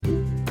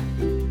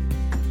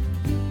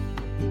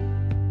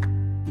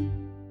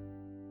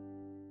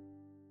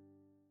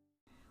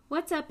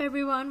What's up,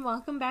 everyone?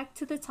 Welcome back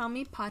to the Tell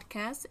Me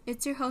podcast.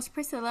 It's your host,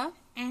 Priscilla.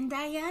 And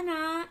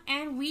Diana.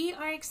 And we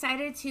are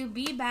excited to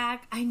be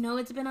back. I know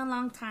it's been a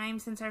long time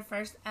since our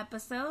first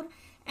episode.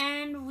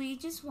 And we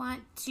just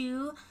want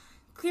to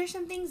clear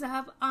some things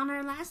up. On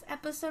our last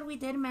episode, we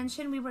did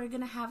mention we were going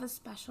to have a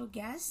special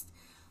guest.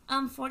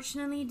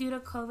 Unfortunately, due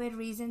to COVID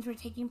reasons, we're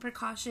taking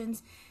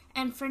precautions.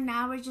 And for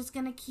now, we're just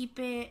going to keep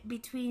it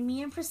between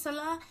me and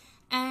Priscilla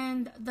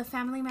and the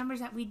family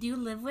members that we do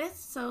live with.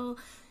 So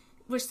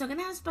we're still going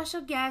to have special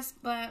guests,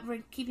 but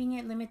we're keeping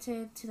it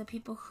limited to the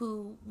people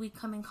who we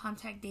come in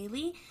contact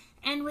daily.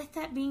 And with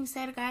that being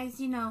said, guys,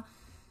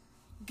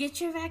 get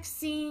your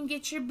vaccine,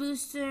 get your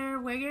booster,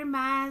 wear your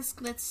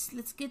mask. Let's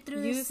get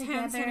through this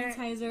together. Use hand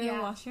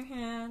sanitizer, wash your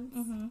hands.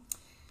 Mm-hmm.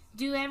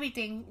 Do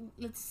everything.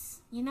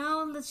 Let's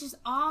just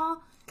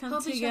all come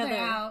help together. Each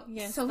other out.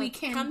 Yes, so we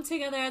can come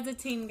together as a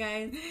team,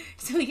 guys.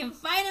 So we can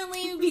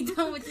finally be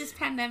done with this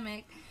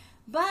pandemic.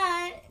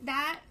 But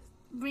that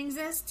brings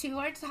us to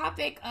our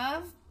topic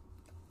of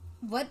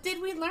what did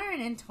we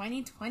learn in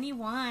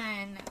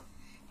 2021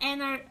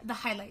 and the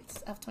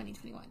highlights of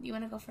 2021. You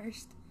want to go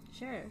first?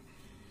 Sure.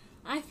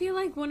 I feel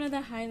like one of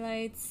the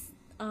highlights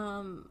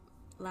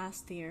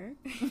last year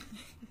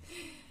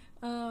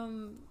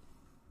that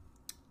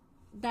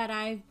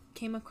I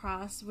came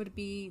across would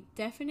be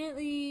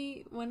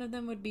definitely one of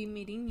them would be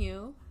meeting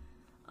you.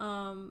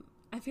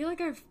 I feel like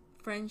our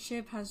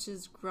friendship has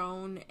just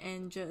grown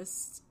and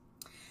just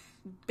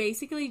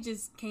basically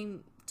just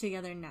came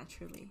together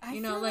naturally. I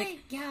feel like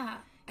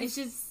it's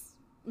just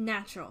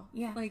natural.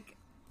 Yeah. Like,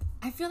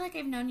 I feel like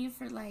I've known you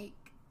for like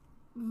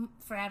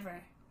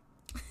forever.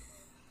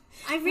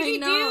 I really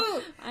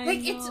do.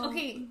 It's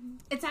okay.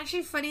 It's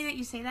actually funny that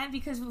you say that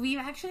because we've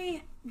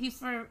actually,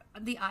 for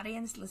the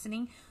audience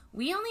listening,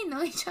 we only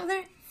know each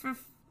other for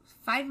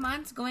 5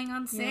 months, going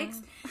on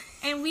 6,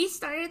 and we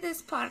started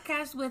this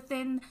podcast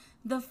within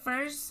the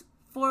first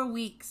 4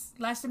 weeks,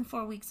 less than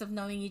 4 weeks of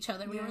knowing each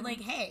other. We were like,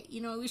 hey,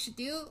 what we should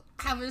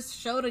have a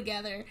show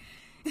together.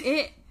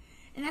 And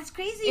that's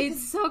crazy.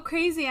 It's so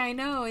crazy. I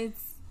know. I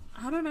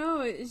don't know.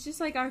 It's just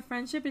like our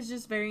friendship is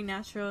just very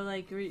natural.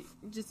 Like,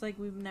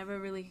 we've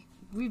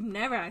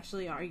never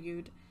actually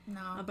argued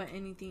about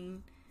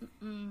anything.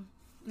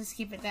 Let's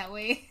keep it that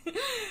way.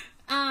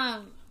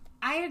 I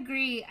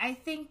agree. I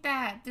think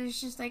that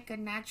there's just like a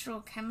natural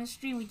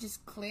chemistry. We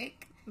just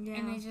click. Yeah.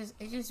 And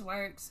it just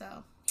works.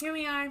 So here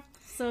we are.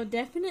 So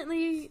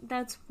definitely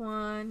that's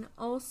one.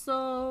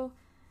 Also,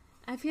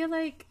 I feel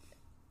like,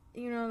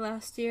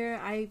 last year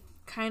I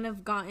kind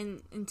of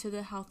gotten into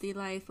the healthy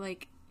life,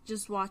 like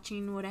just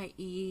watching what I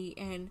eat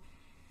and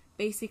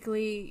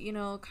basically,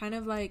 kind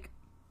of like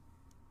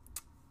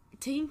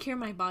taking care of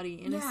my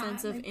body in a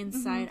sense of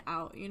inside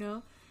out,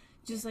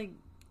 just like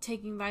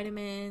taking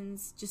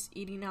vitamins, just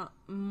eating out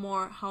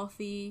more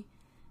healthy,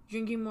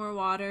 drinking more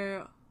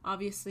water.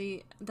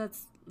 Obviously,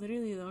 that's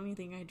literally the only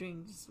thing I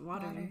drink, just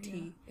water and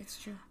tea. Yeah, it's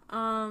true.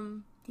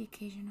 The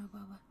occasional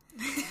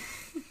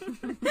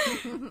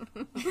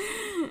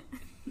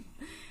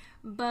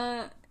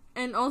boba.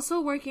 And also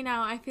working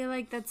out, I feel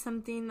like that's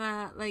something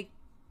that, like,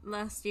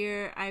 last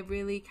year I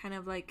really kind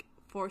of, like,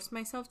 forced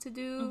myself to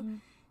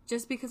do,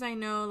 just because I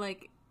know,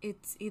 like,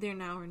 it's either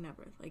now or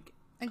never. Like,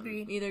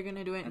 agreed. I'm either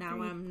gonna do it now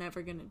or I'm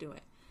never gonna do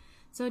it.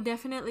 So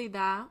definitely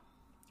that.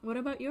 What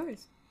about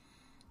yours?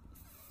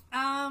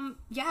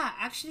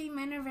 Actually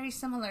mine are very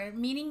similar.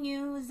 Meeting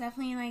you was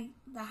definitely like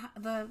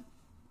the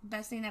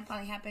best thing that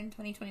probably happened in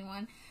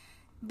 2021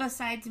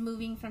 besides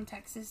moving from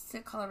Texas to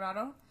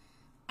Colorado.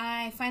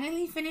 I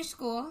finally finished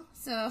school,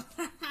 so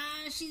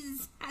she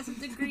has a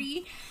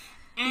degree.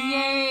 And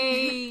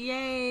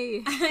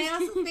yay. I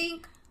also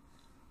think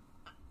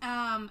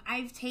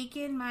I've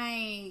taken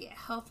my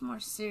health more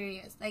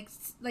serious. Like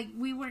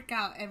we work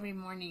out every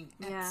morning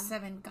at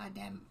 7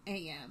 goddamn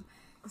a.m.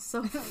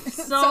 So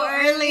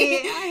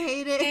early. I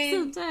hate it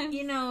sometimes.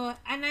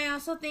 And I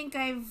also think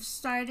I've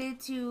started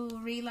to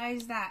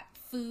realize that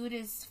food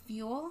is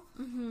fuel,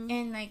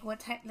 and like what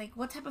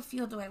type of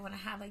fuel do I want to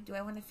have? Like, do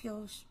I want to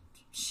feel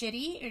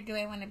shitty or do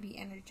I want to be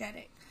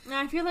energetic? Now,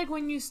 I feel like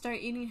when you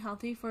start eating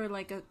healthy for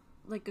like a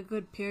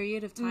good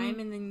period of time,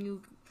 and then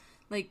you,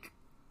 like,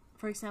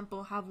 for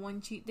example, have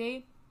one cheat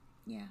day,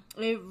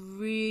 it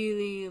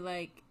really,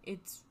 like,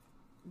 it's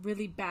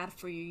really bad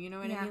for you. You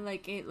know what I mean?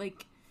 Like,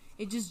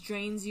 it just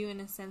drains you in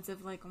a sense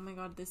of like, oh my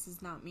god, this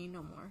is not me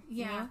no more.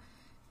 Yeah.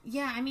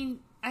 Yeah, I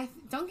mean,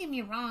 don't get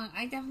me wrong,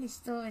 I definitely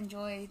still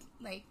enjoy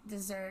like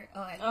dessert.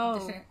 I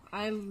love dessert.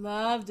 I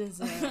love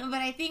dessert.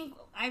 But I think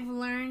I've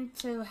learned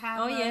to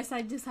have yes,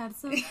 I just had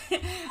some.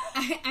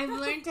 I've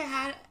learned to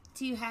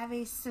have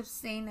a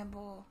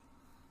sustainable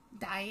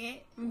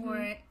diet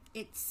where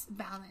it's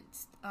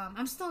balanced.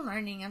 I'm still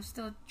learning. I'm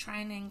still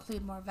trying to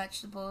include more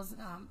vegetables,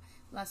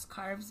 less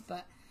carbs,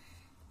 but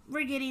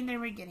we're getting there.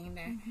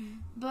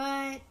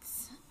 But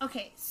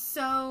okay,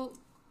 so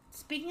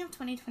speaking of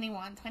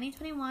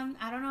 2021,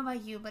 I don't know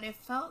about you, but it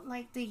felt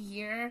like the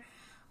year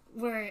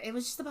where it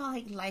was just about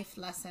like life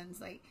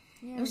lessons. Like,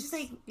 it was just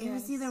like, it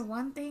was either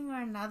one thing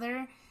or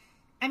another.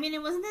 I mean,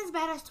 it wasn't as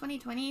bad as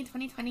 2020.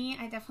 2020,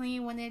 I definitely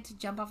wanted to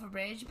jump off a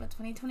bridge, but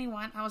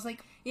 2021, I was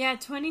like, yeah,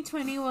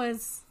 2020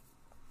 was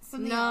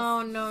something no,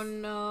 else.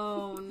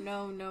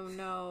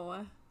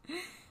 no.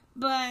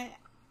 But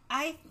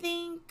I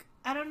think,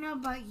 I don't know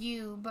about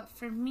you, but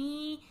for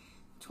me,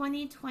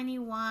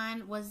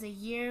 2021 was the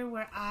year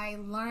where I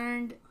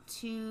learned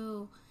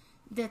to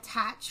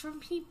detach from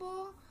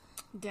people.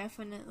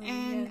 Definitely,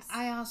 And yes.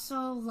 I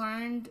also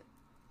learned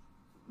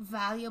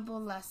valuable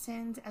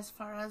lessons as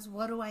far as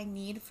what do I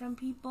need from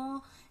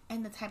people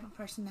and the type of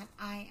person that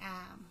I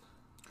am.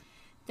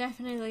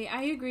 Definitely.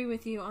 I agree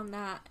with you on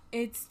that.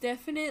 It's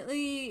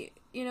definitely,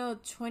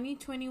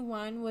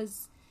 2021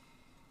 was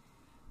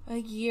a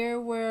year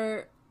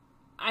where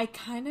I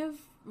kind of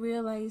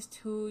realized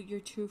who your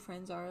true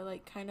friends are.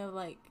 Like, kind of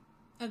like,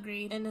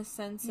 Agreed. in a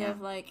sense of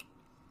like,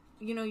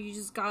 you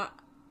just got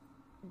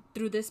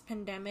through this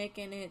pandemic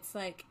and it's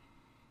like,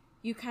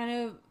 you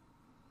kind of,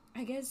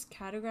 I guess,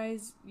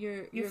 categorize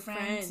your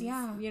friends.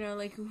 Yeah.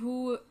 Like,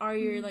 who are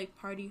your, like,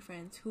 party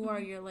friends? Who are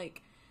your,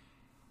 like,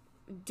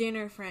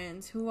 dinner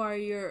friends? Who are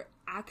your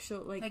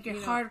actual, like your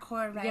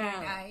hardcore ride or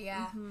die,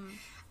 yeah. Mm-hmm.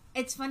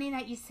 It's funny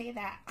that you say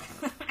that.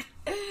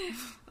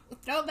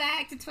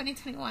 Throwback to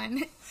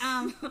 2021.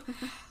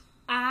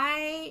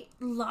 I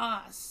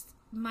lost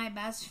my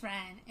best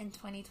friend in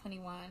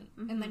 2021.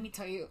 Mm-hmm. And let me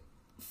tell you,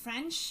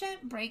 friendship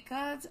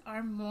breakups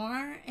are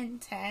more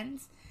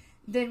intense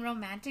than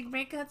romantic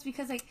breakups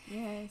because, like,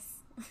 yes,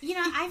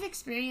 I've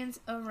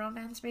experienced a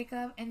romance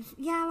breakup and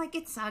like,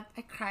 it sucked.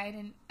 I cried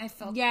and I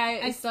felt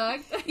it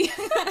sucked.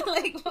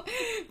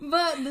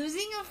 But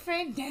losing a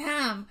friend,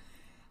 damn,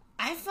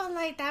 I felt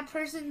like that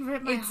person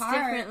ripped my heart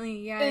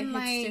differently, and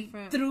like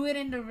different. Threw it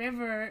in the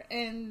river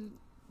and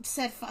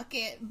said, "Fuck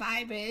it,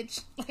 bye,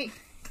 bitch." Like,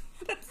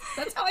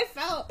 that's how I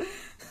felt.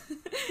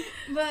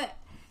 But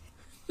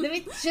let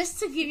me just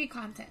to give you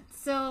content.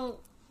 So,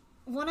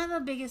 one of the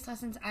biggest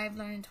lessons I've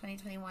learned in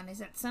 2021 is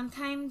that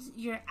sometimes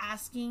you're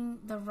asking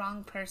the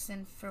wrong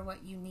person for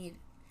what you need.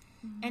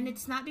 Mm-hmm. And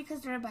it's not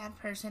because they're a bad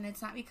person.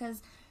 It's not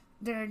because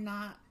they're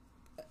not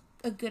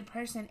a good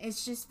person.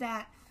 It's just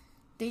that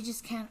they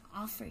just can't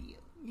offer you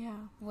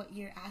what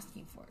you're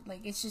asking for.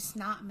 Like, it's just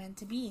not meant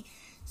to be.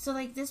 So,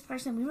 like, this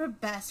person, we were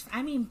best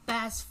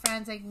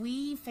friends. Like,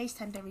 we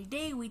FaceTimed every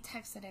day. We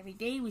texted every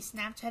day. We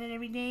Snapchatted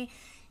every day.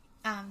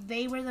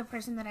 They were the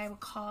person that I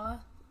would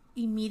call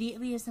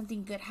immediately if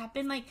something good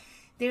happened. Like,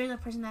 they were the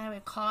person that I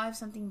would call if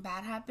something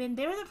bad happened.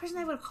 They were the person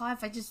I would call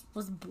if I just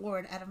was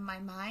bored out of my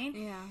mind.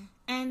 Yeah.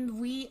 And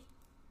we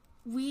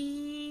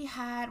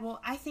had,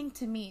 well, I think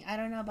to me, I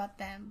don't know about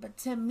them, but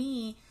to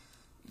me,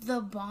 the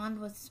bond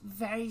was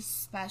very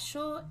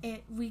special.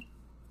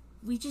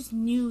 We just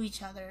knew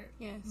each other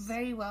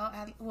very well.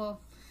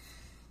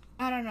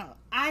 I don't know.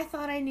 I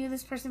thought I knew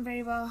this person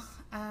very well.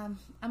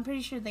 I'm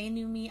pretty sure they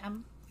knew me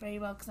very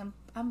well because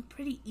I'm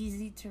pretty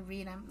easy to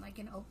read. I'm like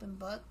an open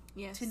book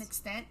to an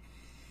extent.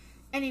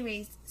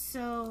 Anyways,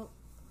 so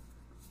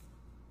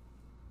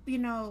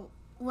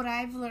what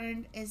I've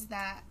learned is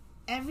that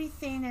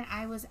everything that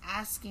I was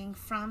asking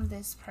from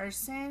this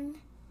person,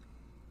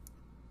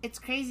 it's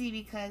crazy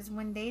because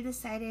when they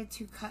decided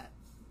to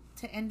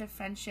end a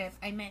friendship,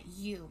 I met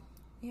you.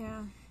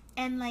 Yeah.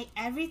 And, like,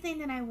 everything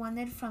that I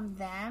wanted from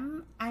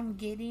them, I'm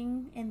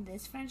getting in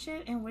this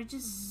friendship, and we're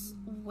just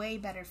way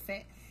better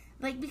fit.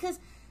 Like, because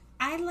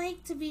I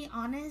like to be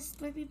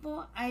honest with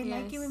people. I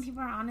like it when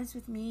people are honest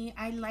with me.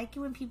 I like it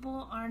when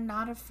people are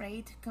not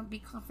afraid to be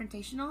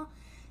confrontational.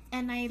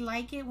 And I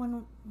like it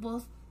when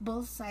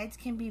both sides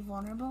can be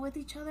vulnerable with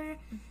each other.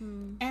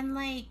 Mm-hmm. And,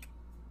 like,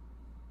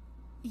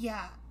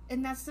 yeah.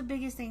 And that's the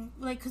biggest thing.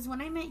 Like, because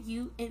when I met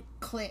you, it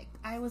clicked.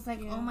 I was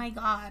like, oh, my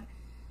God.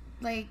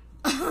 Like,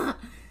 bye.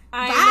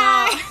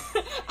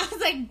 I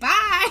was like,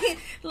 bye.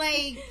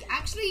 Like,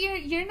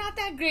 actually, you're not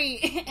that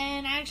great.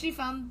 And I actually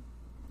found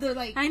the,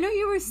 like, I know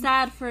you were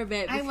sad for a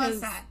bit. I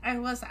was sad.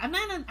 I'm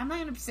not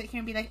gonna sit here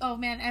and be like, oh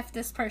man, F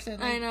this person.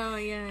 Like, I know,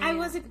 yeah. I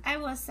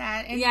was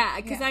sad. And,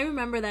 because I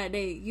remember that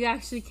day. You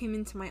actually came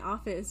into my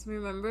office.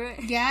 Remember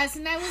it? Yes,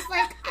 and I was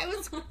like, I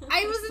was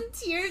in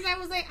tears. I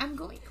was like, I'm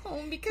going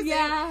home because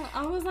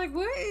I was like,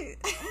 what?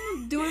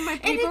 I'm doing my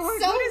paperwork. And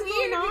it's so what is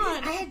weird going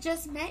on? I had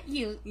just met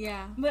you.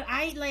 Yeah. But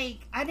I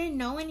didn't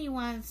know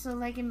anyone, so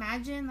like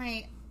imagine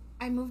like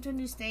I moved to a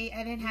new state.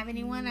 I didn't have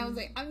anyone. I was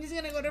like, I'm just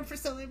gonna go to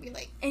Priscilla and be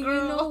like, girl. And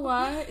you know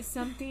what?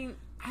 Something,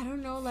 I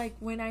don't know, like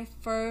when I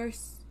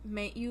first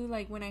met you,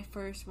 like when I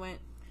first went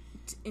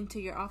into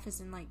your office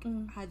and like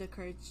had the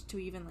courage to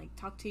even like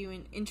talk to you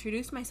and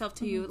introduce myself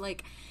to you,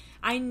 like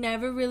I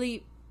never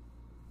really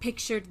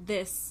pictured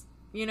this.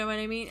 You know what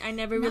I mean? I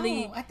never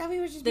really. I thought we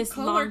were just this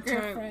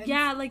long-term friends.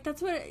 Yeah, like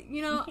that's what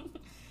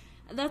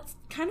that's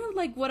kind of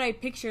like what I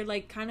pictured,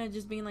 like kind of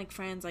just being like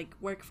friends, like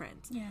work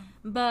friends. Yeah.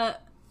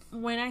 But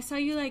when I saw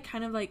you like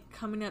kind of like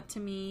coming up to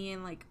me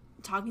and like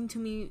talking to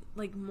me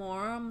like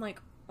more, I'm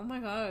like, oh my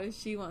gosh,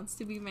 she wants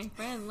to be my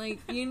friend. Like,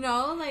 you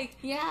know, like,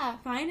 yeah.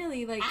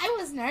 finally, like, I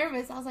was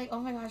nervous. I was like, oh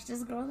my gosh,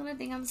 this girl's gonna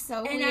think I'm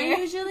so and weird.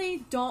 I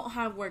usually don't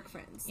have work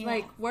friends. Yeah.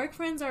 Like, work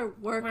friends are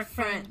work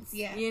friends.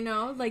 Yeah. You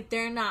know, like,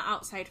 they're not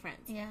outside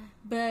friends. Yeah.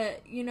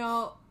 But, you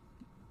know,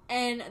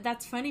 and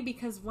that's funny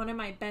because one of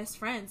my best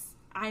friends,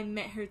 I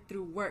met her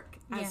through work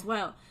as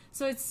well.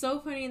 So it's so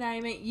funny that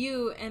I met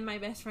you and my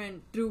best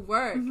friend through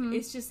work. Mm-hmm.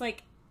 It's just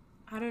like,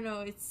 I don't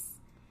know,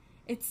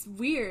 it's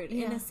weird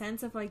in a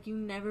sense of like you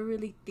never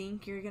really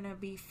think you're gonna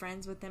be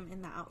friends with them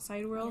in the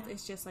outside world.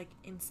 It's just like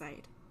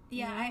inside.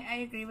 Yeah, you know? I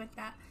agree with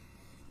that.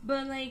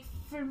 But like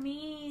for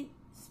me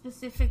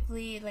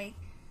specifically, like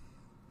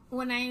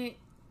when I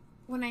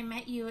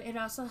met you, it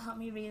also helped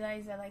me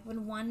realize that like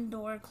when one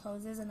door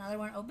closes, another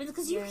one opens,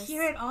 because you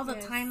hear it all the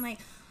time, like,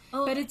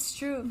 oh, but it's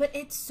true. But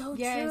it's so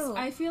true.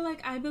 I feel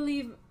like I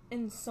believe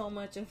in so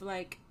much of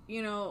like,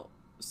 you know,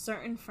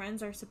 certain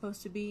friends are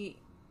supposed to be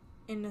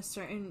in a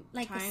certain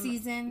like time, a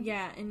season,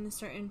 in a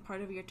certain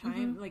part of your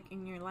time, like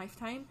in your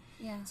lifetime.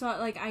 Yeah. So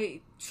like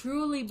I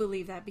truly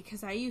believe that,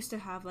 because I used to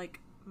have like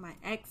my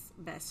ex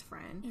best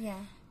friend. Yeah.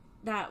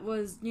 That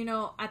was, you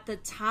know, at the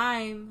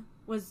time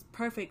was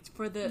perfect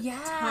for the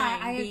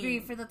time. I agree.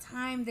 For the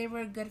time, they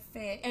were a good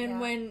fit. And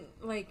when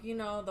like, you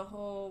know, the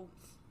whole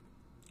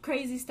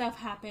crazy stuff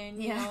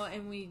happened, you know,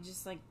 and we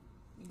just like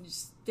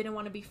just didn't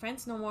want to be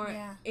friends no more.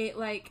 Yeah.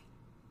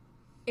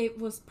 It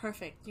was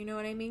perfect, you know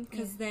what I mean?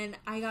 Because then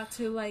I got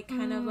to like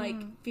kind of like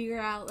figure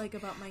out like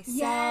about myself.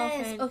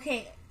 Yes. And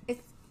okay.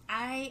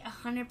 I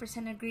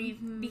 100% agree,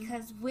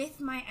 because with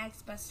my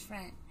ex best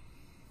friend,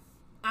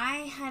 I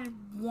had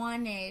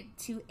wanted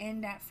to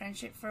end that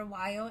friendship for a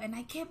while, and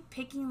I kept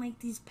picking like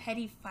these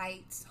petty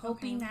fights,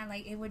 hoping that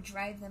like it would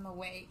drive them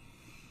away.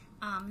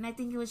 And I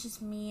think it was just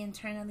me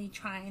internally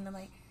trying to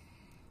like,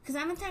 because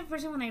I'm the type of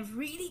person, when I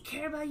really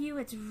care about you,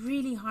 it's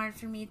really hard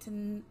for me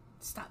to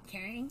stop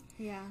caring.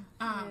 Yeah.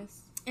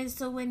 Yes. And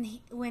so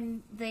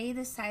when they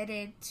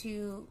decided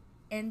to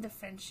end the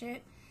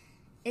friendship,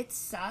 it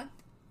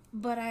sucked,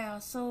 but I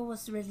also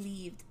was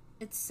relieved.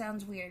 It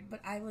sounds weird,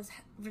 but I was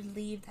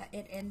relieved that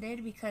it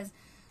ended, because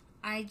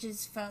I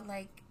just felt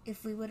like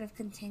if we would have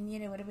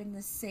continued, it would have been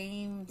the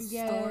same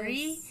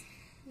story.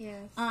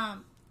 Yes.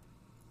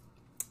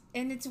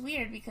 And it's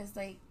weird because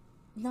like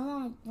no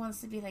one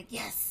wants to be like,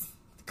 yes,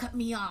 cut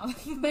me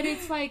off. But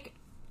it's like,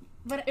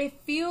 but it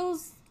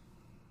feels,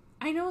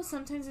 I know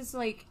sometimes it's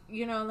like,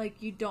 you know,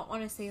 like you don't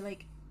want to say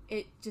like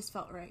it just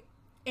felt right.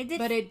 It did.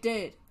 But it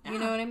did. You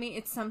know what I mean?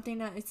 It's something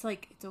that it's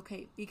like, it's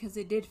okay because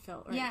it did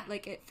feel right. Yeah.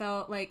 Like it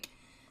felt like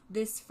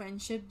this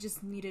friendship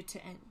just needed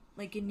to end.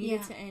 Like it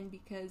needed to end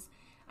because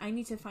I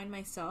need to find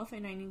myself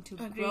and I need to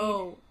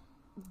grow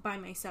by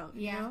myself,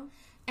 you know?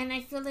 And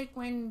I feel like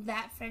when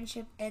that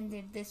friendship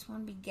ended, this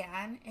one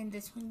began, and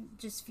this one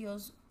just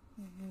feels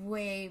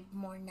way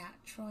more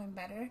natural and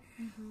better.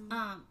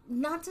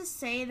 Not to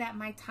say that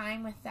my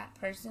time with that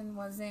person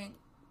wasn't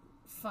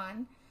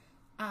fun.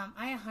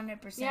 I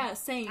 100%. Yeah,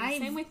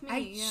 same with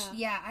me.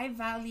 I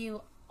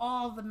value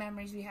all the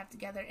memories we have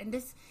together. And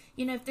this,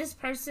 you know, if this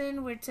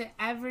person were to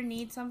ever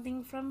need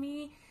something from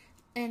me,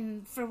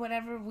 and for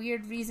whatever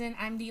weird reason,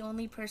 I'm the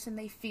only person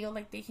they feel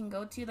like they can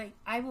go to, like,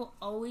 I will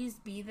always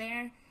be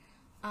there.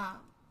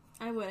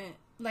 I wouldn't.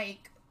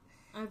 Like,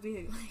 I'd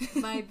be like,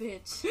 my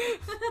bitch.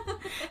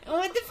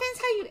 Well, it depends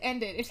how you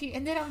end it. If you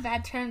end it on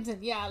bad terms,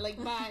 and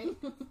like, bye.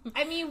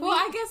 I mean, well,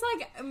 I guess,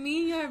 like, me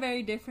and you are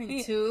very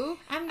different, too.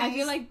 I'm nice. I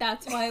feel like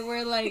that's why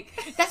we're, like...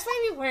 That's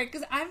why we work,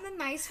 because I'm the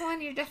nice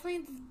one. You're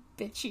definitely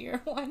the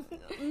bitchier one.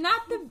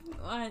 Not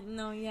the...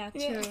 no, yeah,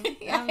 true.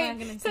 I'm not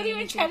gonna say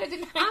even try to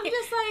deny I'm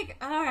just like,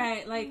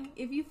 alright, like,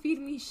 if you feed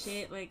me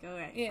shit, like,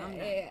 alright, I'm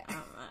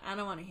done. I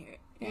don't want to hear it,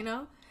 you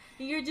know?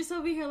 You're just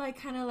over here, like,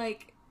 kind of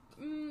like...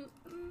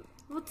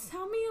 well,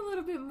 tell me a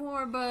little bit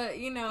more, but,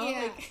 you know,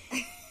 like...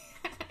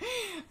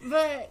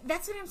 But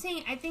that's what I'm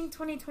saying. I think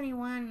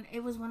 2021,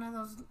 it was one of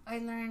those, I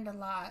learned a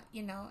lot,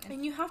 you know.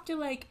 And you have to,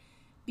 like,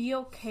 be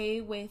okay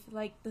with,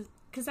 like, the...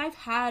 Because I've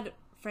had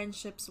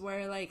friendships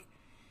where, like,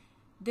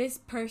 this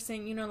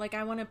person, you know, like,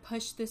 I want to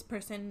push this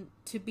person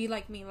to be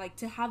like me, like,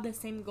 to have the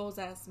same goals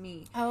as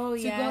me. Oh,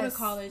 to go to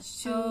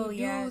college, to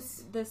do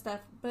the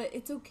stuff. But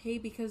it's okay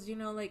because, you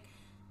know, like...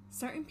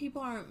 Certain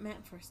people aren't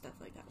meant for stuff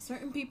like that.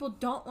 Certain people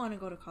don't want to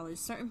go to college.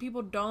 Certain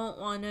people don't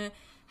want to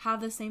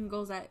have the same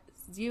goals as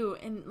you.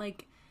 And,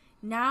 like,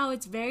 now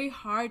it's very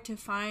hard to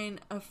find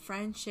a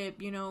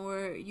friendship, you know,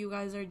 where you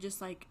guys are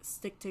just, like,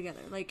 stick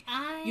together. Like,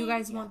 you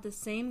guys want the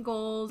same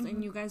goals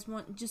and you guys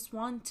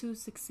want to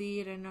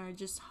succeed and are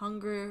just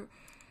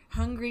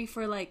hungry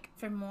for, like...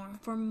 For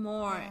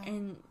more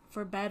and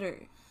for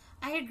better.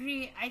 I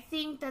agree. I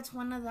think that's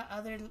one of the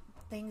other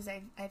things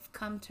I've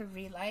come to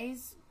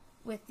realize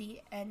with the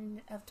end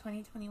of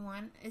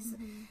 2021 is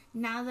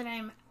now that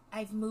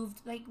I've moved,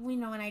 like, we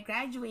know when I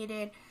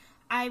graduated,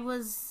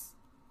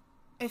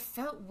 it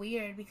felt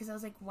weird because I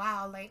was like,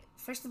 wow, like,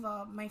 first of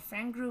all, my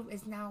friend group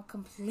is now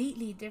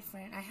completely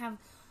different. I have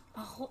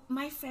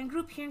my friend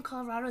group here in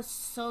Colorado is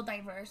so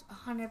diverse,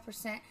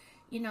 100%.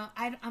 You know,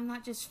 I'm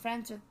not just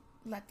friends with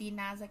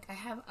Latinas. Like, I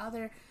have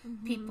other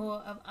people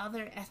of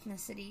other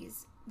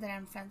ethnicities that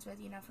I'm friends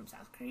with, you know, from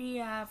South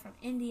Korea, from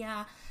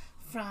India,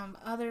 from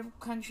other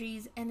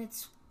countries. And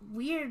it's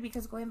weird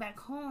because going back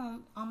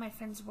home, all my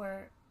friends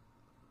were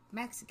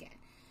Mexican.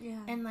 Yeah.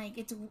 And, like,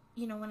 it's,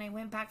 you know, when I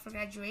went back for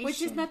graduation.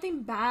 Which is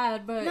nothing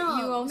bad, but you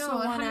also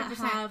want to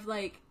have,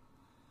 like,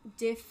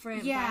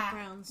 different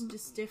backgrounds,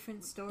 just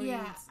different stories.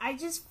 Yeah, I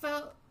just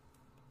felt,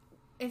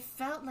 it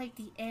felt like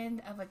the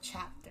end of a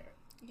chapter.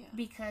 Yeah.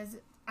 Because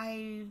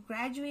I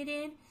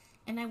graduated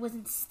and I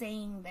wasn't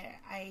staying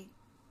there. I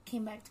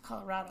came back to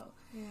Colorado.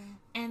 Yeah.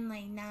 And,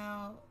 like,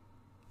 now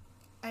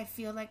I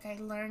feel like I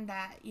learned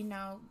that, you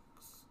know,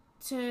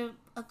 to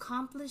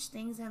accomplish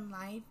things in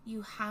life,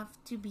 you have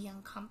to be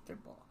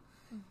uncomfortable.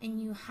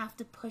 And you have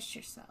to push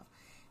yourself.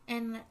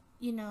 And,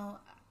 you know,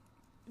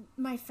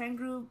 my friend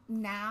group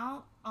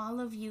now, all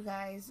of you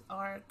guys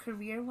are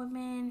career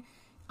women.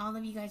 All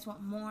of you guys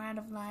want more out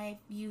of life.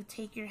 You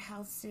take your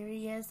health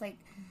serious. Like,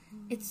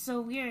 it's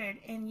so weird.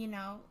 And, you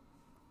know,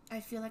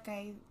 I feel like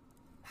I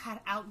had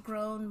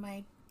outgrown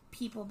my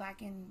people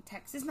back in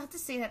Texas. Not to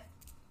say that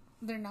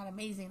they're not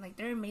amazing. Like,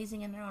 they're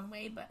amazing in their own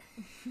way. But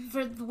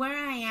for where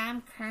I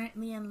am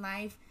currently in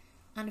life,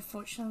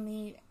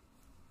 unfortunately,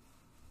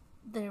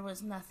 there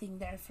was nothing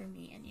there for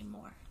me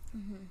anymore.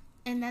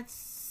 And that's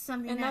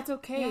something and that's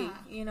okay.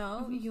 You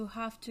know, you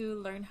have to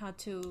learn how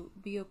to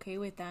be okay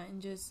with that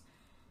and just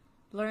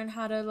learn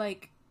how to,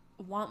 like,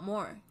 want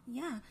more.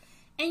 Yeah.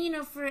 And, you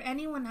know, for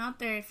anyone out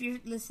there, if you're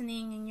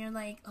listening and you're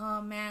like,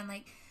 oh man,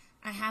 like,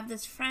 I have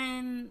this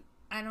friend,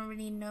 I don't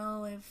really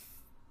know if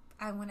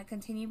I want to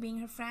continue being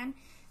her friend.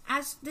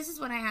 This is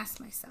what I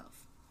ask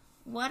myself.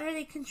 What are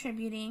they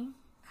contributing?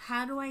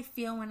 How do I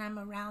feel when I'm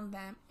around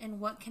them? And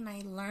what can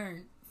I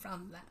learn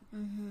from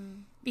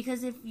them?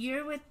 Because if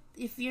your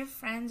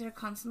friends are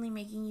constantly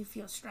making you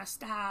feel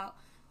stressed out,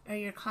 or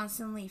you're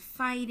constantly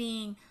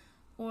fighting,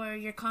 or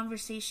your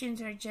conversations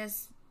are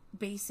just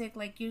basic,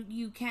 like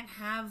you can't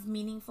have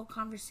meaningful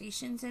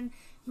conversations, and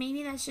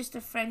maybe that's just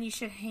a friend you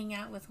should hang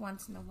out with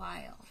once in a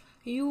while.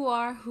 You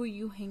are who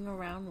you hang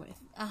around with.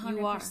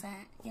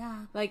 100%.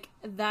 Yeah. Like,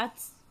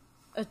 that's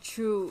a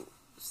true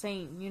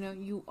saying, you know,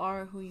 you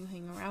are who you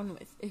hang around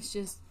with. It's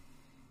just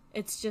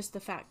a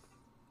fact.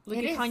 Look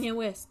at Kanye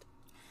West.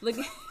 Look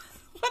at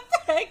what the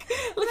heck?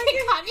 Look at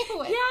Kanye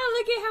West. Yeah,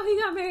 look at how he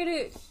got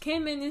married to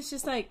Kim, and it's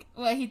just like,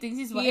 what, he thinks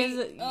he's white.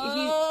 You're the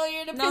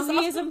no,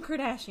 he is a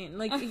Kardashian.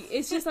 Like,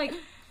 it's just like,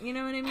 you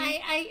know what I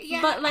mean?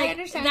 Yeah, but like, I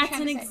understand that's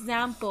an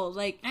example.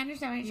 Like, I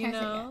understand what you're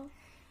trying to say.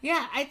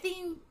 Yeah, I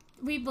think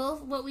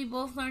what we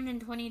both learned in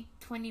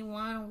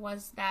 2021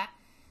 was that,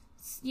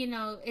 you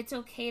know, it's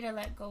okay to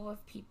let go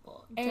of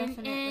people.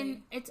 Definitely.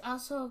 And it's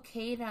also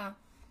okay to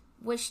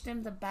wish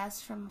them the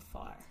best from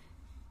afar.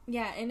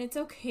 Yeah, and it's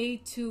okay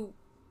to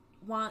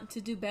want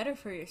to do better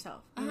for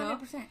yourself.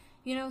 100%.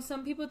 You know,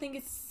 some people think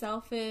it's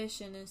selfish,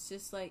 and it's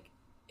just like,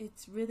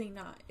 it's really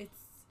not.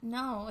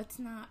 No, it's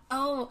not.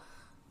 Oh,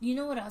 you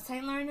know what else I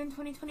learned in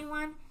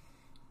 2021?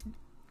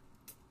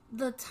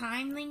 The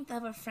time length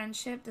of a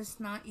friendship does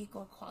not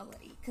equal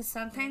quality. Because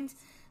sometimes,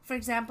 for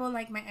example,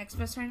 like my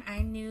ex-best friend,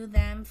 I knew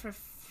them for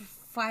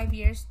 5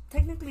 years,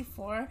 technically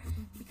 4,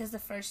 because the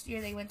first year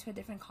they went to a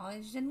different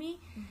college than me,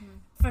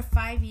 for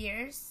 5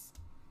 years.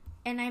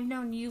 And I've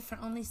known you for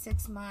only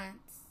 6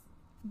 months.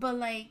 But,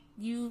 like,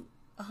 you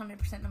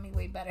 100% know me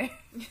way better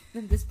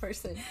than this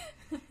person.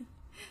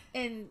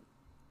 And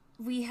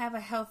we have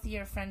a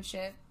healthier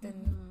friendship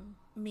than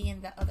me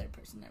and the other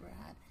person ever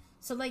had.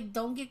 So, like,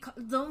 don't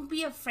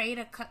be afraid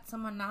to cut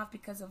someone off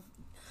because of,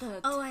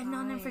 I've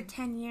known them for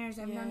 10 years.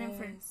 I've known them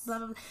for blah,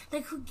 blah, blah.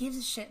 Like, who gives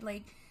a shit?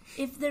 Like,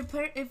 if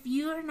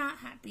you are not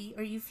happy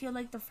or you feel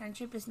like the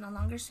friendship is no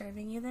longer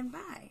serving you, then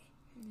bye.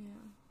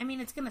 Yeah. I mean,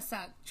 it's gonna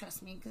suck,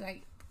 trust me, because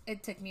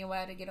it took me a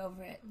while to get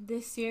over it.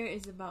 This year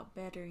is about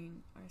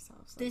bettering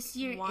ourselves. Like, this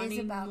year is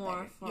about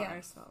more for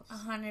ourselves.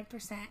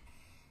 100%.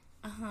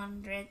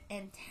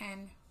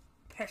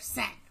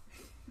 110%.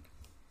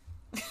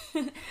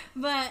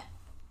 But,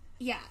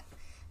 yeah.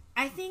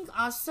 I think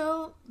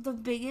also the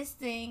biggest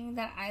thing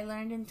that I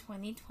learned in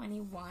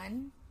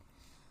 2021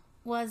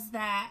 was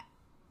that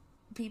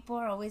people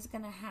are always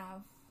going to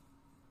have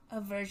a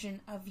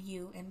version of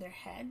you in their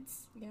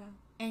heads. Yeah.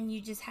 And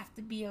you just have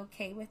to be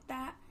okay with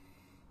that.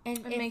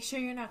 And make sure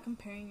you're not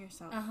comparing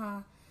yourself.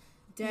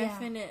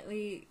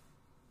 Definitely.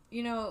 Yeah.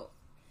 You know,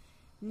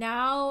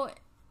 now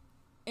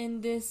in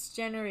this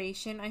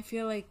generation, I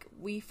feel like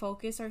we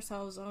focus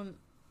ourselves on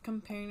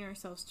comparing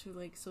ourselves to,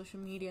 like, social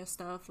media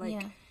stuff,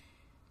 like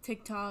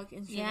TikTok,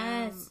 Instagram.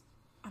 Yes.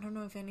 I don't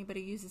know if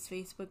anybody uses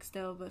Facebook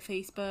still, but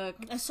Facebook.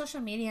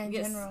 Social media in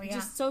general, yeah.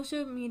 Just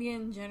social media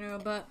in general,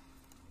 but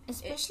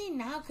especially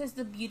now, because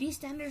the beauty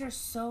standards are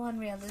so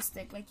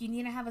unrealistic. Like, you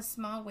need to have a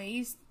small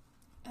waist,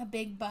 a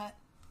big butt,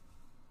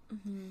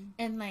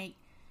 and, like,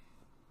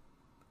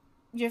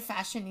 your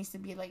fashion needs to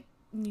be like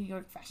New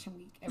York Fashion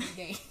Week every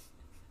day.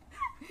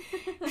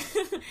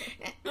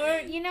 Or,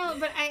 you know,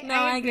 but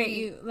I get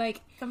you.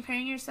 Like,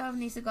 comparing yourself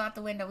needs to go out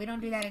the window. We don't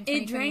do that in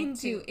 2022. It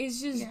drains you.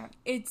 It's just,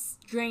 it's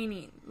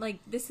draining. Like,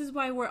 this is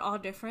why we're all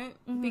different.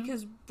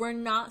 Because we're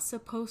not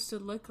supposed to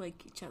look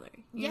like each other.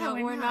 You know,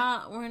 we're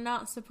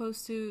not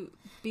supposed to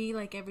be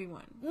like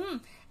everyone.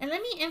 And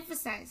let me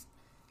emphasize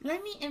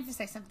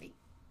something.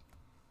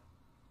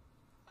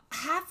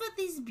 Half of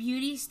these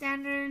beauty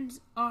standards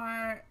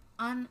are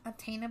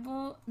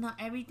unattainable. Not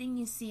everything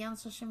you see on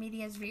social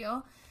media is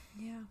real.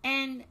 Yeah.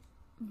 And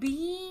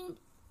being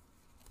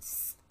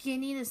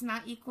skinny does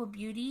not equal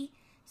beauty.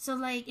 So,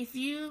 like,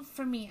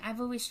 for me, I've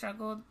always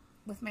struggled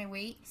with my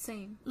weight.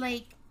 Same.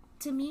 Like,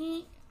 to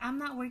me, I'm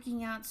not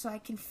working out so I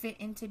can fit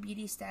into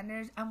beauty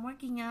standards. I'm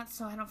working out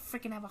so I don't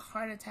freaking have a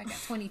heart attack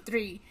at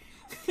 23.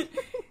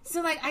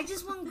 So, like, I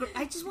just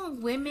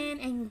want women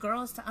and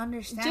girls to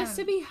understand. Just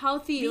to be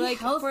healthy,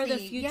 for the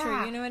future.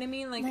 Yeah. You know what I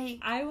mean? Like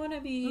I want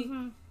to be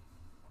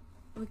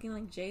looking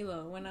like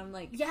J-Lo when I'm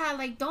like... Yeah,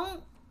 like,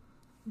 don't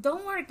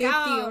work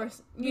out. Or,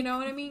 you know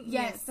what I mean?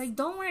 Yes. Like,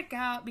 don't work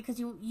out because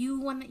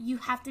you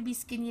have to be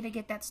skinny to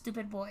get that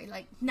stupid boy.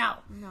 Like, no.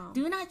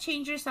 Do not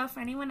change yourself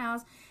for anyone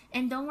else.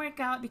 And don't work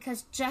out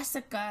because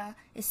Jessica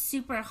is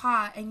super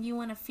hot and you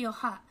want to feel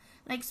hot.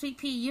 Like, Sweet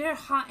Pea, you're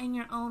hot in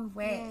your own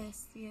way.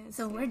 Yes.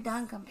 So we're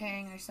done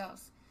comparing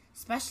ourselves.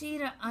 Especially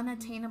to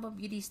unattainable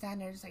beauty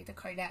standards like the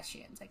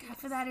Kardashians. Like,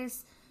 half of that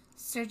is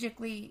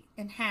surgically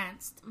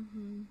enhanced.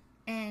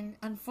 And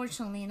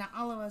unfortunately, not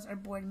all of us are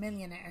born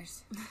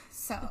millionaires.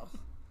 So,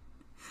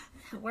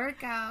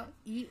 work out,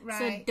 eat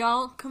right. So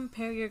don't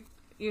compare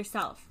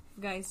yourself,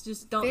 guys.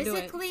 Just don't do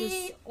it.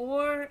 Physically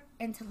or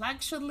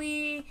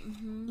intellectually.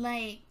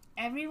 Like,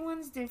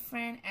 everyone's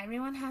different.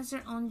 Everyone has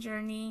their own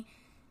journey.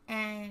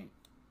 And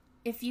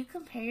if you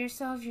compare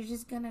yourself, you're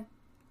just going to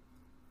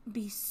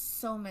be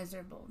so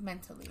miserable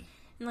mentally.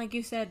 And like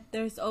you said,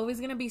 there's always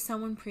going to be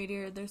someone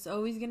prettier. There's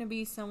always going to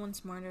be someone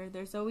smarter.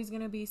 There's always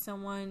going to be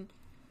someone...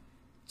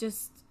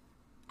 just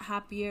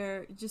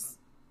happier, just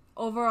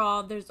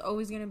overall there's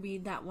always going to be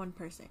that one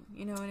person,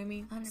 you know what I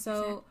mean? 100%.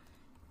 So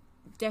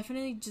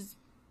definitely just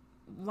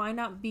why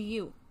not be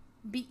you?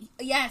 Be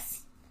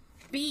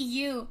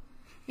you,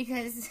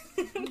 because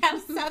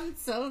that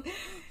sounds so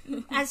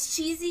as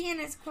cheesy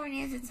and as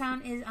corny as it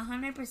sounds, is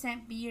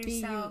 100% be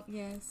yourself. Be you,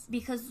 yes,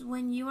 because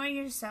when you are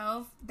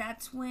yourself,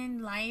 that's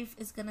when life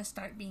is gonna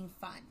start being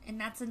fun. And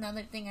that's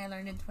another thing I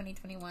learned in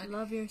 2021.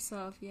 Love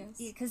yourself. Yes,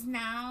 because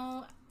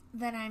now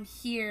that I'm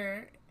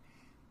here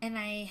and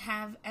I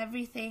have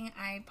everything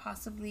I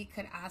possibly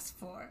could ask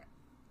for,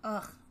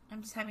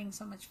 I'm just having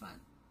so much fun.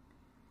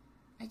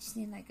 I just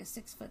need like a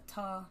 6 foot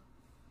tall,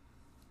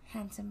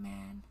 handsome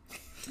man.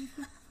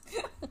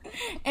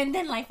 And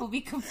then life will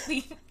be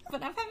complete.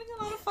 But I'm having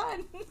a lot of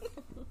fun.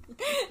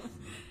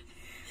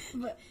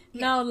 But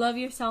no, love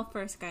yourself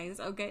first, guys,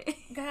 okay?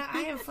 God,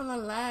 I am full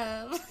of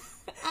love.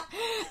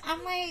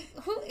 I'm like,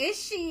 who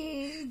is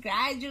she?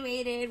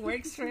 Graduated,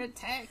 works for a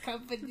tech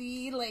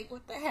company. Like,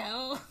 what the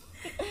hell?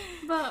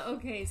 But,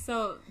 okay,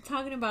 so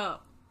talking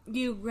about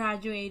you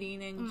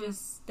graduating and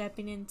just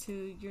stepping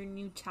into your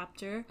new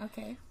chapter.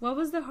 Okay. What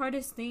was the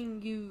hardest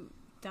thing you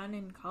done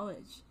in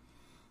college?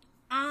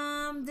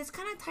 This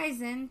kind of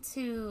ties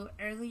into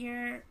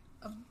earlier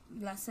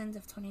lessons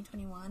of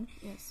 2021.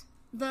 Yes.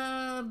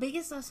 The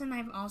biggest lesson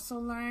I've also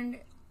learned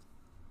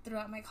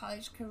throughout my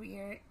college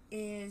career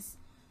is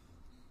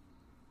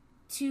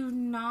to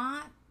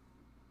not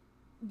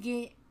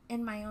get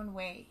in my own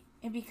way.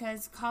 And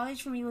because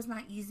college for me was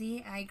not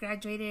easy, I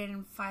graduated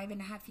in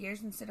 5.5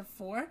 years instead of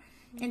 4.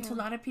 Yeah. And to a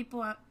lot of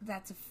people,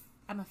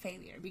 I'm a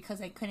failure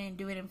because I couldn't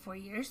do it in 4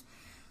 years.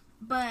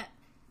 But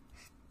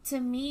to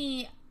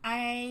me,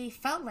 I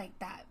felt like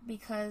that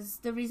because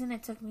the reason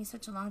it took me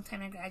such a long time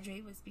to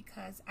graduate was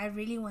because I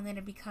really wanted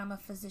to become a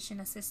physician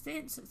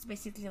assistant. So it's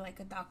basically like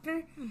a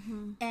doctor.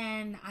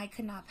 And I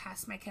could not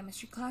pass my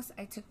chemistry class.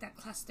 I took that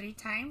class 3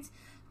 times.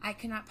 I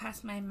could not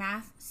pass my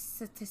math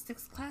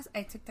statistics class.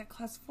 I took that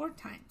class 4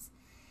 times.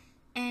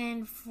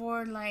 And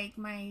for like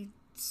my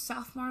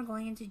sophomore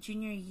going into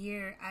junior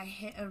year, I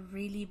hit a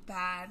really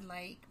bad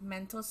like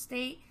mental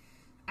state.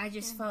 I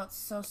just felt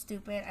so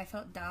stupid. I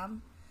felt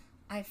dumb.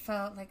 I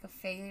felt like a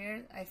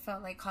failure. I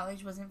felt like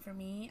college wasn't for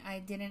me. I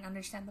didn't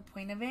understand the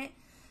point of it.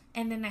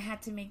 And then I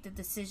had to make the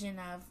decision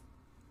of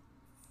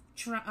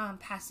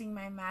passing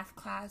my math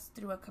class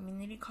through a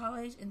community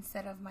college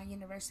instead of my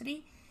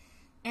university.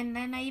 And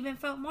then I even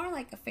felt more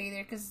like a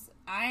failure because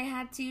I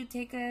had to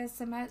take a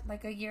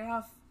year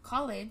off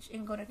college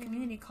and go to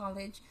community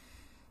college.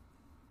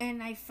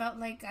 And I felt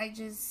like I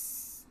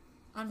just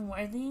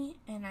unworthy.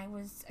 And I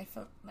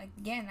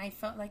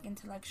felt like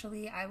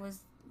intellectually I was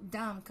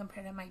dumb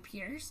compared to my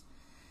peers.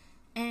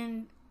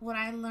 And what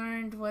I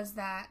learned was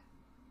that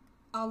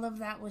all of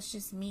that was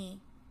just me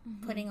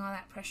putting all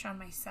that pressure on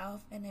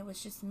myself. And it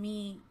was just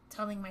me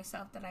telling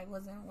myself that I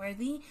wasn't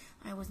worthy.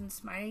 I wasn't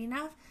smart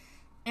enough.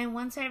 And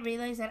once I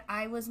realized that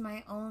I was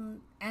my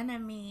own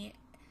enemy,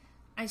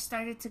 I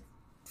started to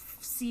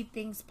see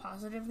things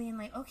positively and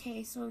like,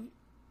 okay, so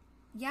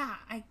yeah,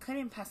 I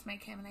couldn't pass my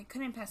chem and I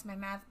couldn't pass my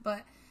math,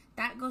 but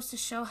that goes to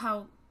show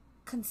how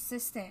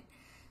persistent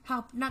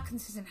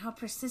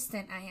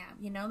I am.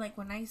 You know, like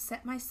when I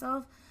set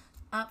myself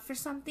up for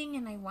something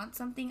and I want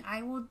something,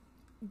 I will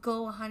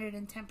go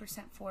 110%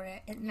 for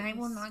it. And I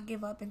will not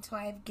give up until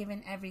I've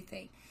given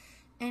everything.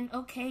 And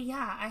okay,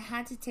 yeah, I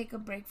had to take a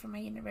break from my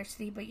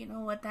university, but you know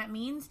what that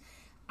means?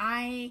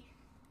 I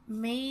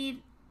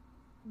made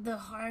the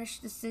harsh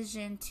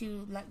decision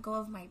to let go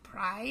of my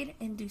pride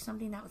and do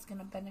something that was going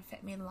to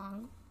benefit me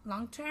long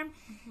term.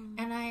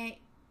 And I,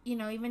 you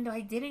know, even though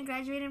I didn't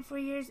graduate in 4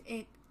 years,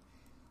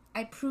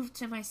 I proved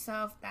to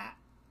myself that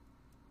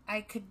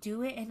I could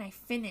do it, and I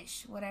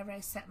finished whatever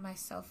I set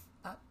myself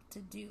up to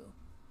do.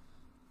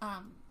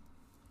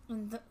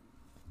 And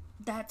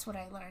that's what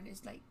I learned,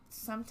 is like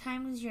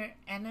sometimes your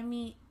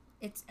enemy,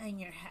 it's in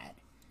your head.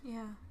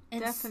 Yeah,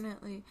 and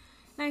definitely.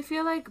 And I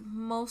feel like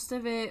most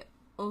of it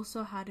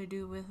also had to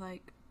do with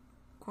like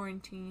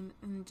quarantine,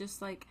 and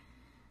just like,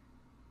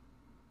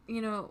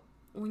 you know,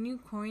 when you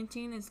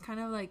quarantine, it's kind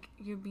of like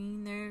you're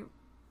being there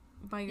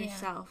by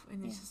yourself,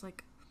 and it's just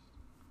like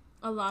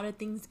a lot of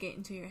things get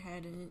into your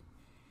head,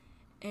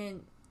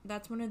 and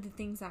that's one of the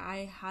things that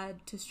I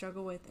had to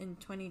struggle with in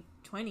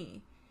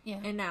 2020. Yeah.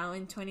 And now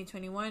in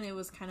 2021, it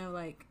was kind of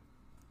like,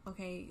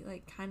 okay,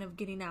 like kind of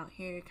getting out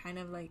here, kind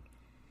of like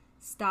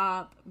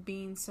stop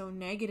being so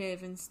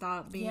negative and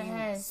stop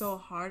being so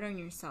hard on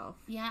yourself.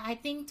 Yeah, I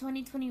think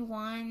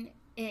 2021,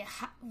 I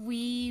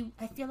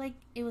feel like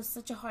it was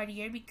such a hard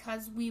year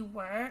because we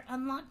were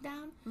on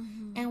lockdown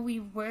and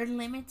we were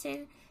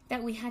limited,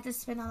 that we had to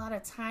spend a lot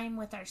of time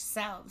with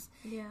ourselves.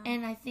 Yeah.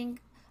 And I think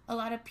a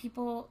lot of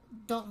people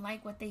don't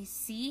like what they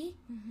see.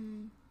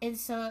 And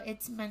so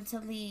it's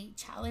mentally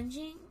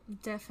challenging.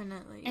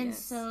 Definitely. And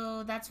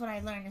so that's what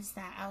I learned, is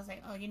that I was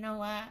like, oh, you know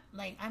what?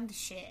 Like, I'm the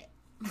shit.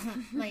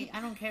 Like,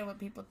 I don't care what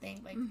people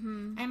think. Like,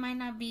 I might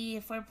not be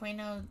a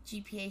 4.0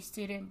 GPA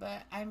student,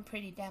 but I'm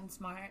pretty damn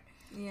smart.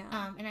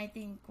 Yeah. And I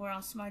think we're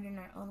all smart in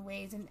our own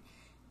ways.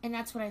 And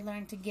that's what I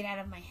learned, to get out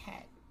of my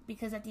head.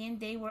 Because at the end of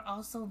the day, we're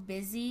all so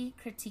busy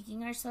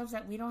critiquing ourselves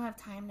that we don't have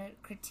time to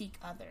critique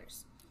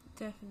others.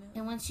 Definitely.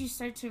 And once you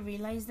start to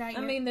realize that,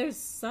 I mean, there's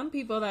some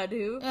people that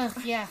do.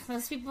 Yeah,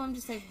 those people, I'm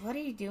just like, what are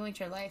you doing with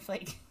your life?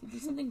 Like, do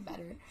something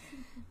better.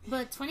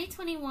 But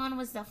 2021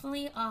 was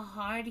definitely a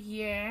hard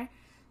year.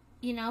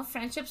 You know,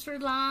 friendships were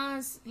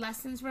lost,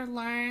 lessons were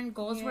learned,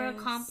 goals were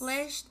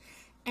accomplished.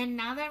 And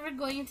now that we're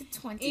going into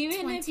 2022...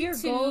 Even if your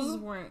goals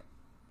weren't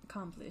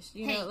accomplished,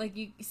 you know, like,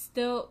 you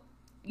still...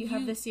 You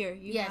have this year.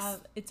 You have...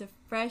 It's a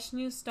fresh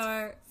new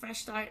start. Fresh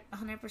start,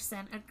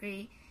 100%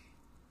 agree.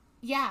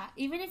 Yeah,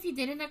 even if you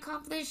didn't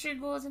accomplish your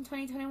goals in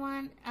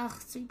 2021,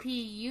 Sweet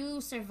Pea, you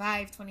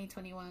survived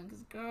 2021.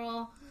 Because,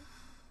 girl,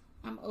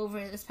 I'm over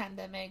this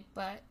pandemic,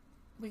 but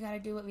we gotta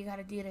do what we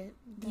gotta do to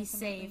be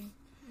safe.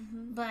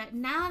 But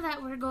now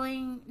that we're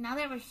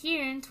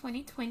here in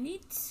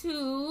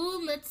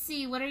 2022, let's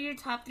see, what are your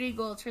top 3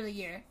 goals for the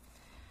year?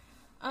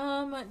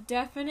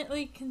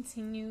 Definitely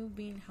continue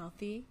being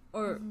healthy,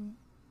 or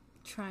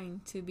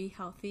trying to be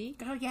healthy.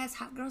 Girl, yes,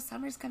 hot girl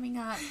summer's coming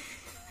up.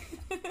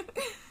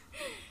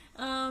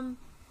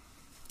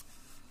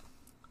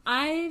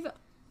 I've,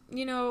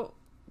 you know,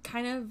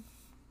 kind of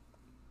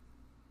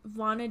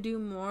want to do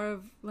more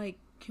of like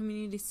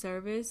community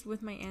service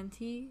with my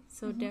auntie,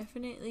 so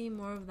definitely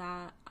more of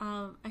that.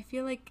 I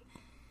feel like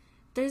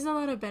there's a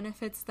lot of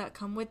benefits that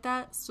come with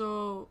that,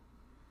 so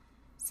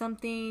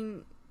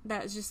something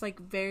that's just like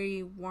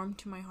very warm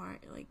to my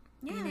heart, like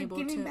being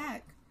able to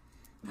back.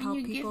 Help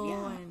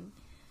people, and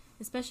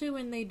especially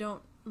when they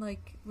don't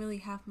like really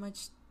have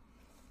much,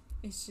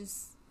 it's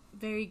just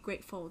very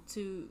grateful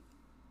to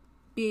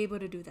be able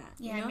to do that.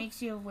 Yeah, you know? It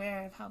makes you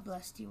aware of how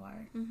blessed you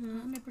are.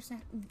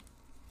 100%.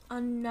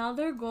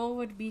 Another goal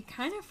would be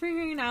kind of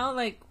figuring out,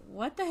 like,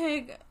 what the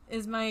heck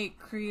is my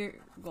career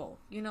goal?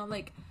 You know,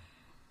 like,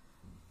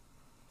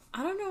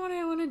 I don't know what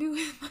I want to do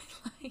with my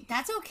life.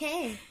 That's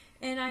okay.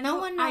 And I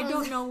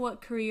don't know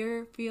what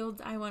career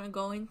field I want to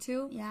go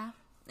into. Yeah.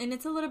 And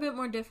it's a little bit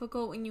more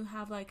difficult when you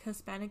have, like,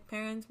 Hispanic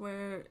parents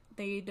where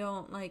they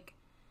don't, like...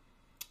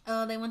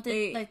 Oh, they want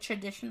the, like,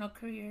 traditional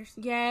careers.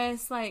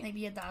 Yes, like... Like,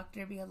 be a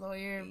doctor, be a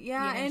lawyer,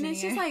 yeah, and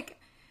it's just, like...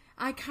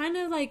 I kind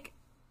of, like...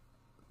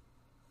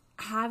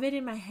 have it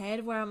in my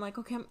head where I'm like,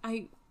 okay,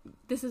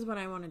 this is what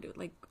I want to do.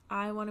 Like,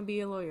 I want to be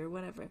a lawyer,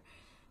 whatever.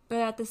 But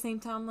at the same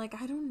time,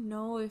 like, I don't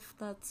know if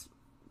that's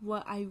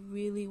what I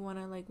really want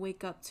to, like,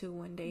 wake up to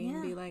one day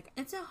and be like...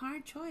 It's a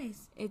hard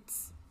choice.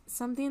 It's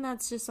something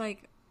that's just,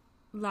 like,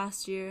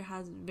 last year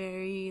has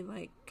very,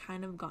 like,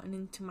 kind of gotten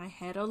into my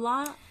head a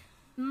lot.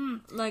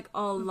 Like,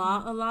 a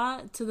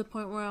lot, to the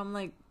point where I'm,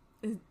 like,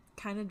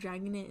 kind of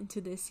dragging it into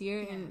this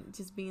year and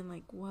just being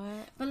like,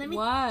 what? But let me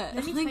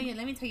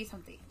tell you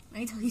something.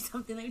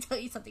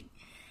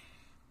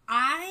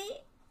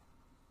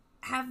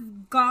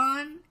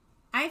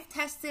 I've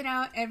tested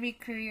out every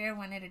career I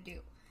wanted to do.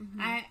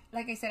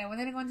 Like I said, I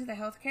wanted to go into the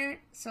healthcare,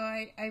 so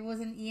I was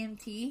an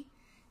EMT.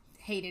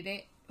 Hated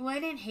it. Well, I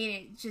didn't hate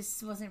it. It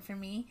just wasn't for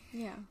me.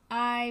 Yeah.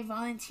 I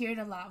volunteered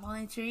a lot.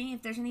 Volunteering,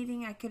 if there's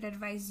anything I could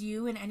advise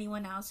you and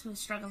anyone else who is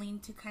struggling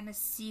to kind of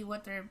see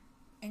what their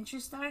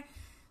interests are,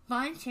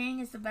 volunteering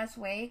is the best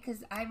way,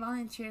 because I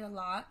volunteered a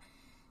lot.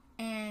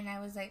 And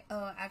I was like,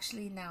 oh,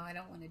 actually, no, I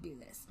don't want to do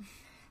this.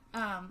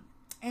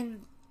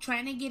 And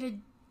trying to get a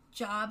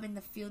job in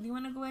the field you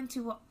want to go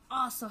into will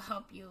also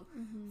help you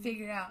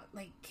figure out,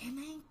 like, can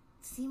I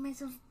see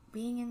myself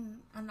being in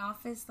an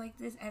office like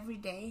this every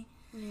day?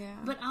 Yeah,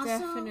 but also,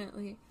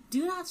 definitely.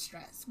 Do not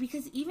stress,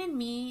 because even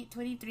me,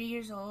 23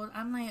 years old,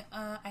 I'm like,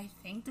 I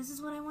think this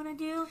is what I want to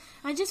do.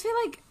 I just feel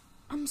like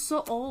I'm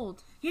so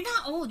old. You're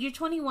not old. You're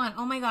 21.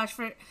 Oh my gosh,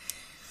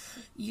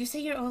 you say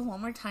you're old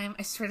one more time,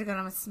 I swear to God,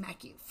 I'm gonna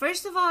smack you.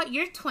 First of all,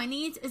 your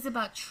 20s is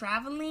about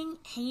traveling,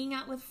 hanging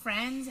out with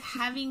friends,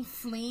 having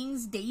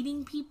flings,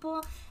 dating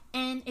people,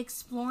 and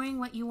exploring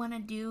what you want to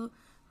do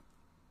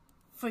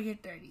for your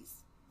 30s.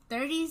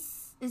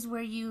 30s is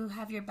where you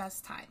have your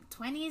best time.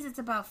 20s, it's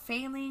about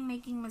failing,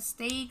 making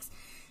mistakes.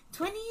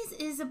 20s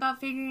is about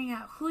figuring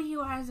out who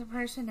you are as a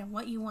person and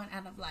what you want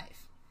out of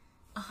life.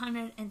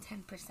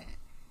 110%.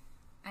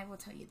 I will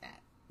tell you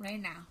that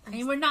right now.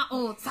 And we're not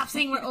old. Stop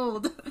saying we're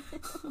old.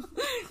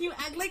 You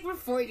act like we're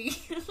 40.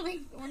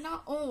 Like, we're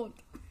not old.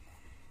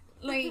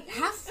 Like,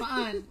 have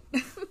fun.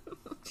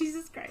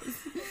 Jesus Christ.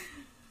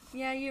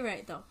 Yeah, you're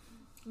right, though.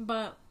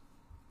 But,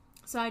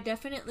 so I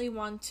definitely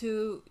want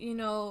to,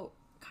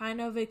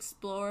 kind of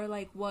explore,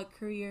 like, what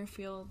career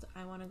field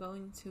I want to go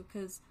into,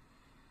 because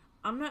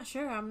I'm not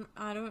sure.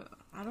 I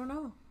don't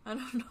know.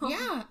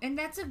 Yeah, and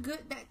that's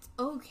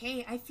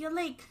okay. I feel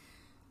like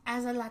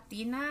as a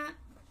Latina,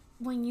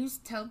 when you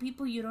tell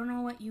people you don't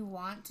know what you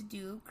want to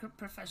do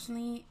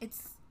professionally,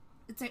 it's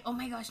like, oh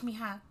my gosh,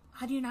 mija,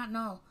 how do you not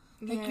know?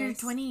 Like, yes. You're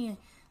 20,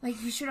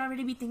 like, you should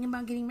already be thinking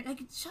about getting married.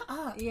 Like, shut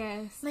up.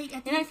 Yes. Like,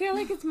 and I feel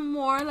like it's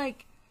more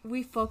like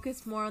we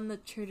focus more on the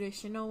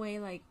traditional way,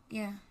 like,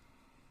 yeah,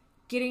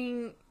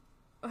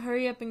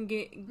 hurry up and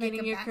getting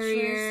like your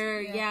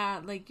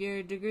career, like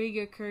your degree,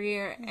 your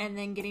career, and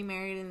then getting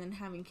married and then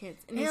having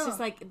kids. And it's just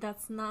like,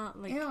 that's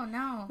not like,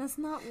 no, that's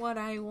not what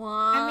I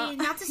want. I mean,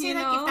 not to say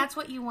like if that's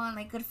what you want,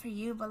 like, good for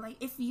you, but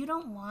like, if you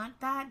don't want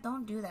that,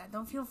 don't do that.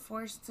 Don't feel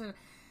forced to.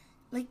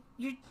 Like,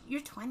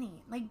 you're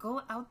 20. Like,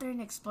 go out there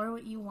and explore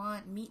what you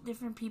want, meet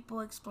different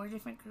people, explore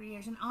different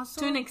careers, and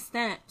also to an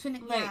extent,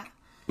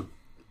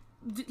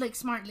 like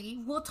smartly.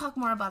 We'll talk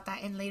more about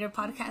that in later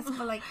podcasts,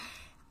 but like,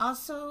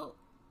 also,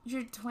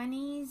 your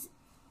 20s,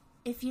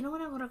 if you don't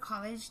want to go to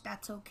college,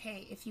 that's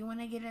okay. If you want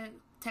to get a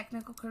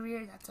technical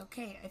career, that's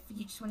okay. If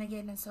you just want to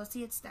get an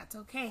associate's, that's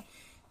okay.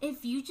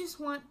 If you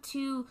just want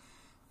to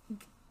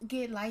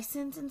get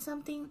licensed in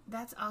something,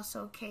 that's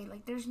also okay.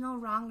 Like, there's no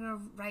wrong or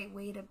right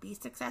way to be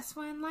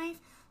successful in life.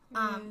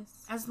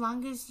 Yes. As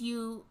long as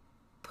you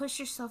push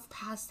yourself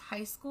past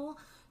high school,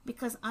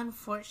 because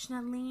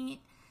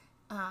unfortunately,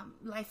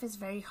 life is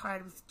very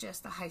hard with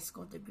just a high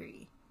school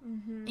degree.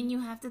 Mm-hmm. And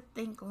you have to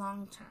think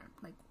long term,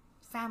 like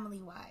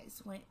family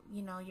wise. When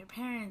your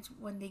parents,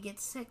 when they get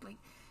sick, like,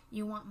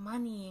 you want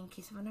money in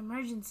case of an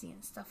emergency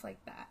and stuff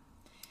like that.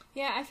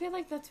 Yeah, I feel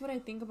like that's what I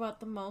think about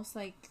the most,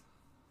 like,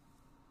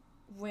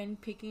 when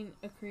picking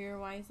a career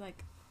wise.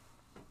 Like,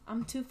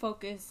 I'm too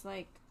focused,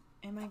 like,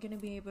 am I gonna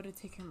be able to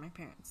take care of my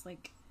parents?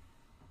 Like,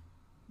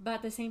 but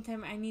at the same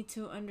time, I need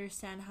to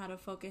understand how to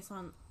focus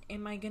on,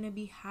 am I gonna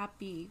be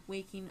happy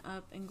waking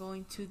up and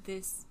going to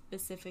this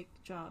specific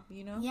job,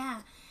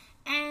 Yeah.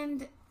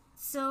 And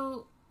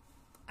so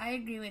I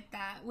agree with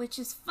that, which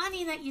is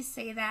funny that you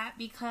say that,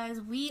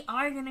 because we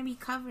are going to be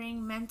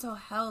covering mental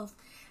health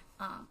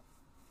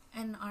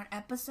in our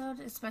episode,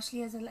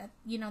 especially as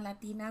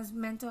Latinas.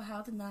 Mental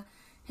health in the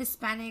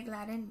Hispanic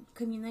Latin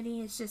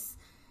community is just,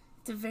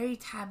 it's a very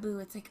taboo.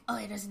 It's like, oh,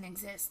 it doesn't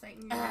exist. Like,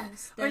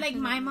 yes, or like,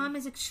 my mom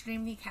is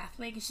extremely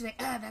Catholic, and she's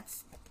like,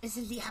 it's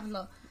el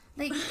diablo.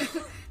 Like,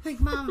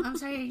 like, Mom, I'm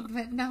sorry,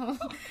 but no.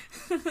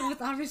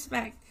 With all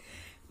respect.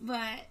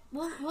 But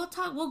we'll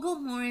talk. We'll go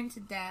more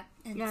into depth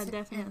in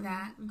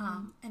that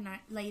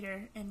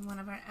later in one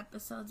of our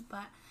episodes.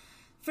 But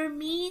for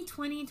me,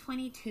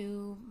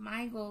 2022,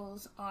 my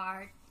goals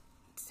are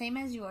same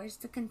as yours,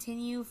 to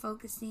continue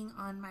focusing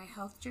on my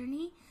health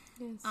journey.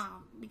 Yes.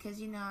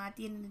 Because at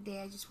the end of the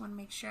day, I just want to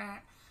make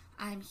sure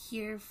I'm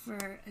here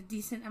for a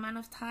decent amount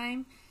of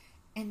time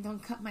and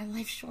don't cut my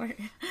life short.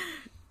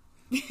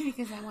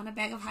 Because I want a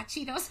bag of hot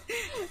Cheetos.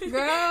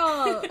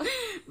 Girl!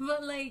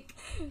 But, like,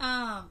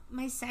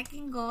 my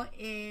second goal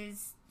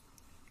is,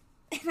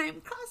 and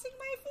I'm crossing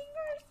my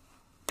fingers,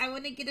 I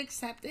want to get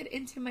accepted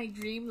into my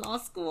dream law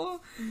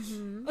school.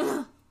 Mm-hmm.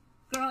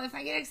 Girl, if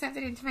I get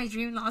accepted into my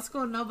dream law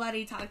school,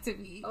 nobody talk to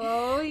me.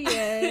 Oh,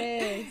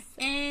 yes.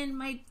 And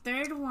my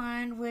third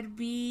one would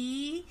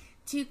be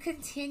to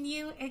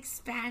continue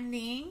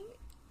expanding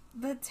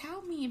the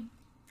Tell Me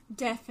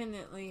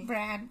Definitely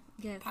brand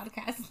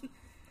podcast.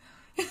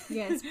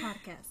 Yes,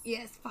 podcast.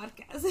 Yes,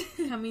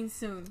 podcast. Coming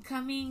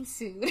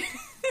soon.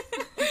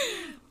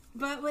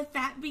 But with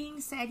that being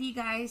said, you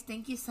guys,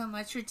 thank you so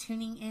much for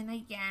tuning in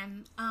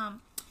again.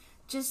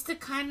 Just to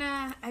kind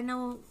of, I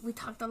know we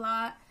talked a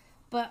lot,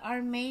 But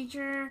our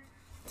major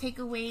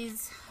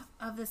takeaways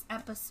of this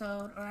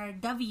episode, or our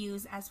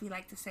W's as we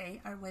like to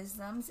say, our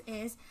wisdoms,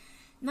 is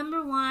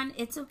number one,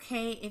 it's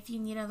okay if you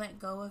need to let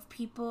go of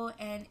people,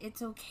 and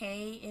it's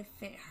okay if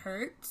it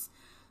hurts,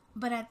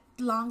 but at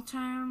long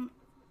term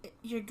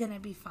you're gonna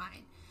be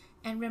fine.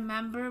 And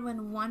remember,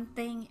 when one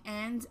thing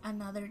ends,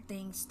 another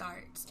thing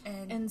starts.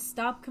 And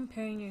stop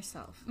comparing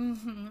yourself.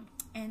 Mm-hmm.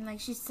 And like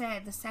she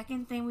said, the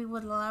second thing we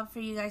would love for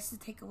you guys to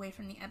take away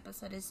from the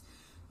episode is,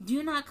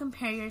 do not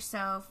compare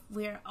yourself.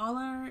 We're all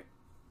on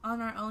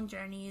our own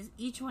journeys.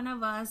 Each one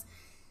of us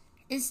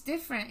is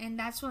different, and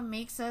that's what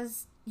makes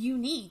us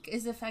unique,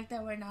 is the fact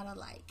that we're not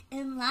alike.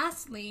 And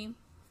lastly,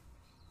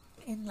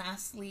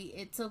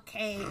 it's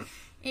okay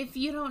if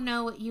you don't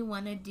know what you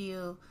want to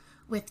do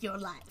with your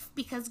life,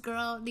 because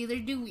girl, neither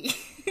do we.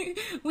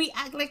 We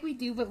act like we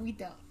do, but we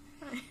don't.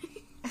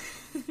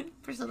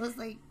 Priscilla's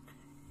like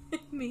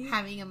me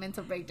having a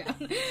mental breakdown.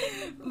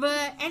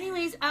 But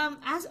anyways,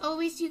 as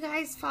always, you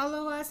guys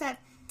follow us at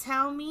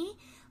Tell Me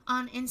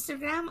on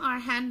Instagram. Our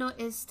handle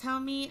is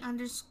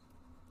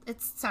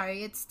it's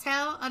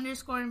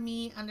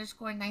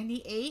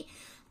tell_me_98.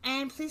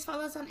 And please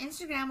follow us on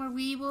Instagram, where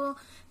we will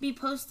be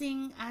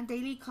posting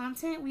daily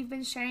content. We've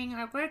been sharing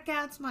our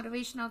workouts,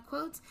 motivational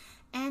quotes,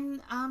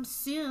 and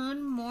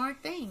soon more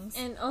things.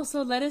 And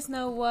also let us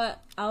know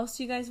what else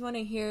you guys want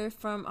to hear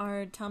from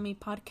our Tell Me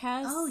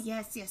podcast. Oh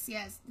yes.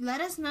 Let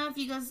us know if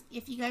you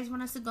guys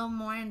want us to go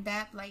more in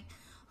depth, like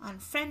on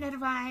friend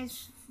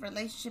advice,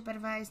 relationship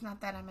advice. Not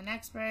that I'm an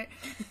expert.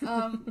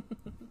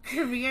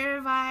 Career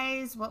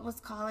advice. What was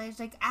college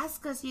like?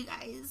 Ask us, you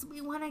guys.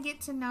 We want to get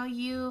to know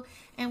you,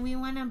 and we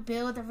want to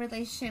build a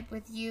relationship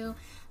with you.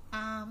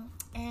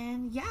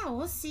 And yeah,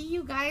 we'll see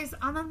you guys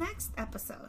on the next episode.